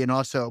therapy and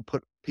also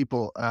put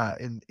people on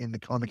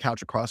the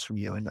couch across from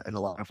you in a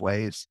lot of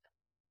ways.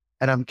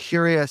 And I'm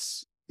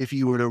curious, if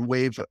you were to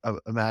wave a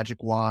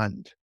magic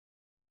wand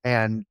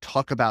and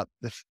talk about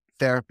the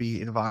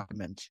therapy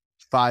environment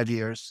 5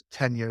 years,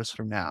 10 years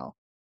from now,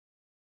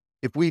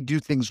 if we do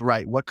things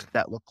right, what could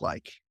that look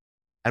like?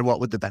 And what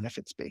would the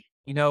benefits be?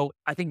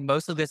 I think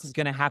most of this is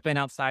going to happen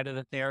outside of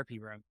the therapy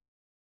room.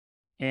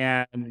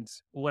 And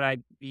what I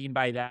mean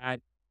by that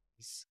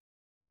is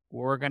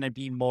we're going to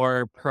be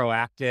more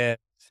proactive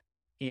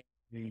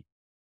in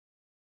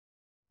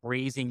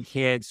raising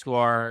kids who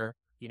are,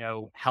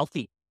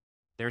 healthy.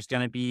 There's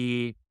going to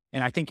be,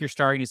 and I think you're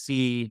starting to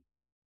see,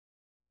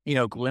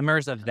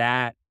 glimmers of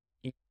that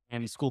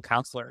in school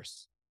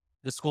counselors.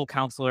 The school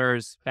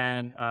counselors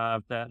span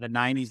of the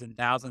 90s and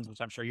thousands,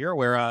 which I'm sure you're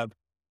aware of,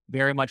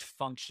 very much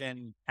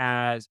function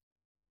as,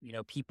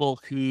 people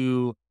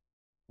who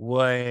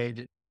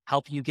would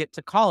help you get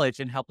to college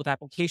and help with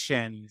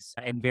applications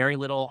and very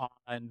little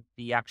on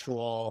the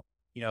actual,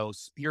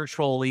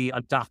 spiritually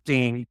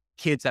adopting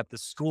kids at the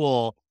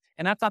school.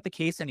 And that's not the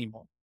case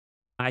anymore.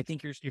 I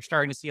think you're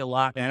starting to see a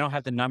lot, and I don't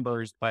have the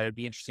numbers, but it'd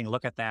be interesting to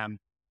look at them.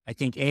 I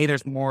think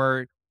there's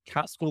more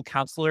school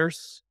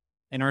counselors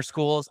in our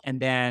schools, and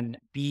then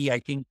B, I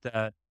think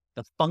the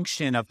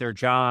function of their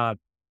job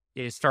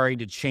is starting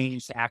to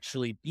change to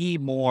actually be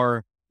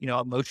more,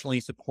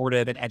 emotionally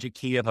supportive and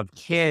educative of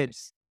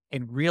kids,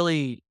 and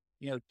really,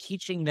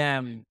 teaching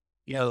them,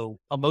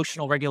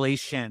 emotional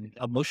regulation,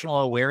 emotional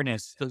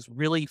awareness, those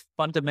really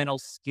fundamental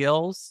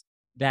skills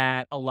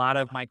that a lot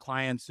of my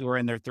clients who are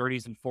in their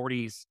 30s and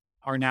 40s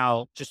are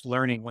now just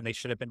learning when they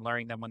should have been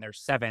learning them when they're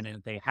 7. And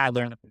if they had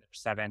learned them when they're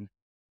 7,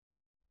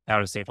 that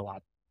would have saved a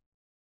lot.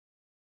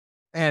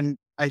 And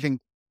I think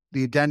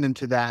the addendum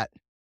to that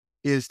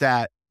is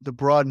that the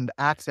broadened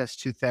access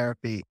to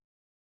therapy,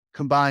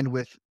 combined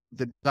with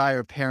the desire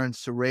of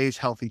parents to raise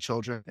healthy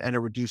children and to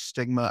reduce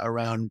stigma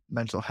around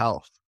mental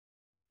health,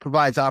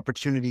 provides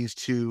opportunities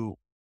to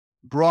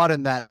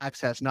broaden that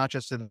access, not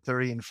just to the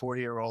 30 and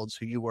 40-year-olds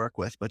who you work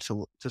with, but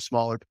to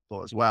smaller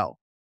people as well.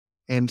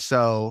 And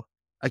so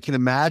I can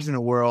imagine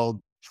a world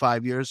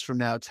 5 years from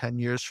now, 10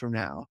 years from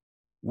now,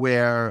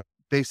 where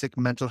basic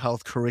mental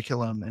health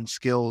curriculum and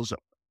skills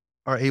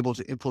are able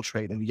to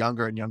infiltrate in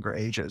younger and younger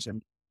ages.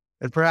 And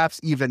And perhaps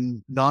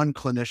even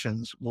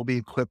non-clinicians will be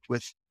equipped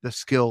with the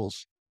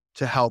skills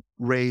to help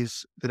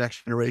raise the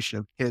next generation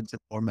of kids in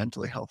a more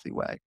mentally healthy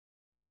way.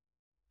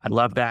 I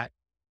love that.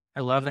 I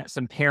love that.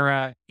 Some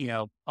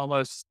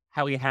almost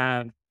how we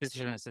have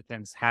physician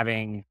assistants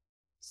having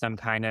some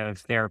kind of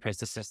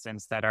therapist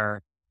assistants that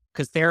are,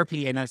 because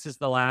therapy, and this is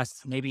the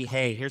last, maybe,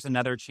 hey, here's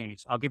another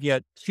change. I'll give you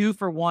a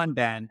 2-for-1,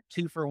 Ben,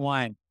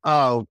 2-for-1.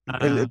 Oh,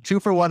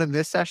 2-for-1 in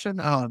this session?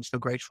 Oh, I'm so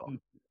grateful.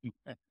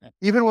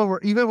 Even when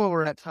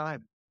we're at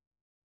time.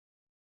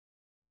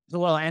 So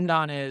what I'll end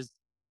on is,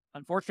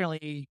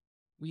 unfortunately,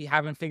 we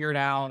haven't figured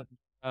out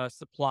a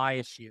supply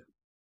issue.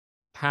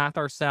 Path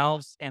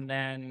ourselves, and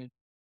then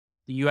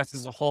the U.S.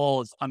 as a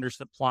whole is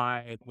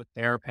undersupplied with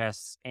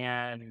therapists.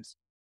 And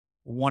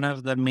one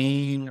of the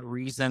main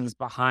reasons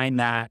behind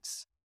that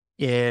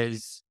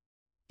is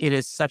it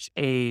is such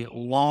a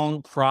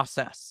long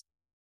process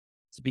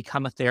to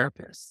become a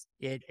therapist.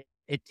 It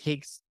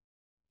takes,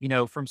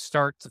 from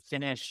start to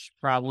finish,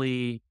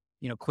 probably,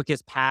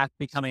 quickest path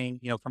becoming,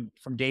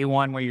 from day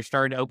one where you're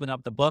starting to open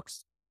up the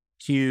books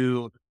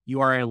to you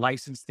are a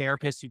licensed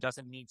therapist who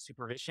doesn't need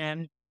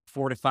supervision.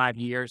 4 to 5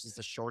 years is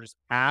the shortest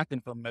path.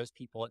 And for most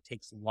people, it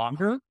takes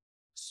longer.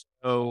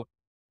 So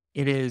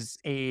it is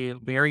a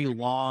very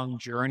long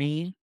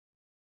journey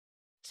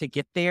to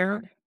get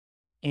there.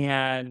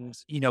 And,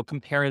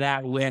 compare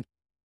that with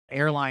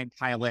airline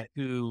pilot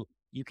who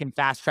you can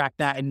fast track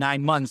that in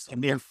 9 months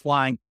and they're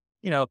flying,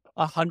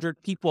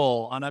 100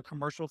 people on a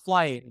commercial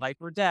flight, life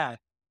or death.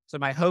 So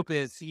my hope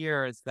is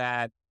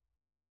that,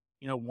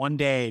 one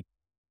day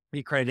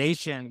the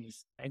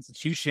accreditations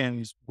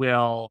institutions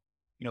will,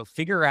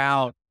 figure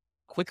out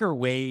quicker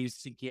ways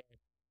to get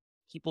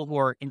people who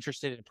are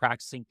interested in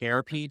practicing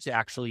therapy to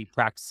actually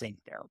practicing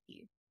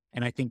therapy.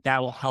 And I think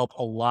that will help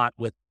a lot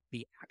with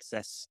the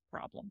access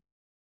problem.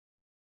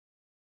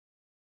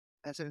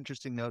 That's an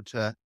interesting note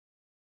to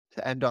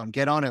end on.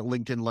 Get on at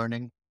LinkedIn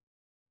Learning.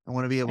 I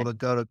want to be able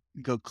to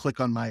go click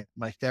on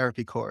my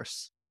therapy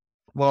course.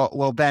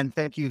 Well, Ben,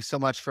 thank you so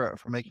much for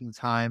making the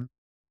time.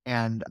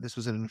 And this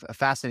was a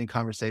fascinating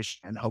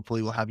conversation, and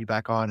hopefully we'll have you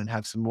back on and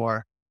have some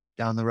more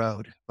down the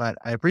road. But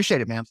I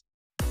appreciate it, man.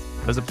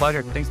 It was a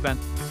pleasure. Thanks, Ben.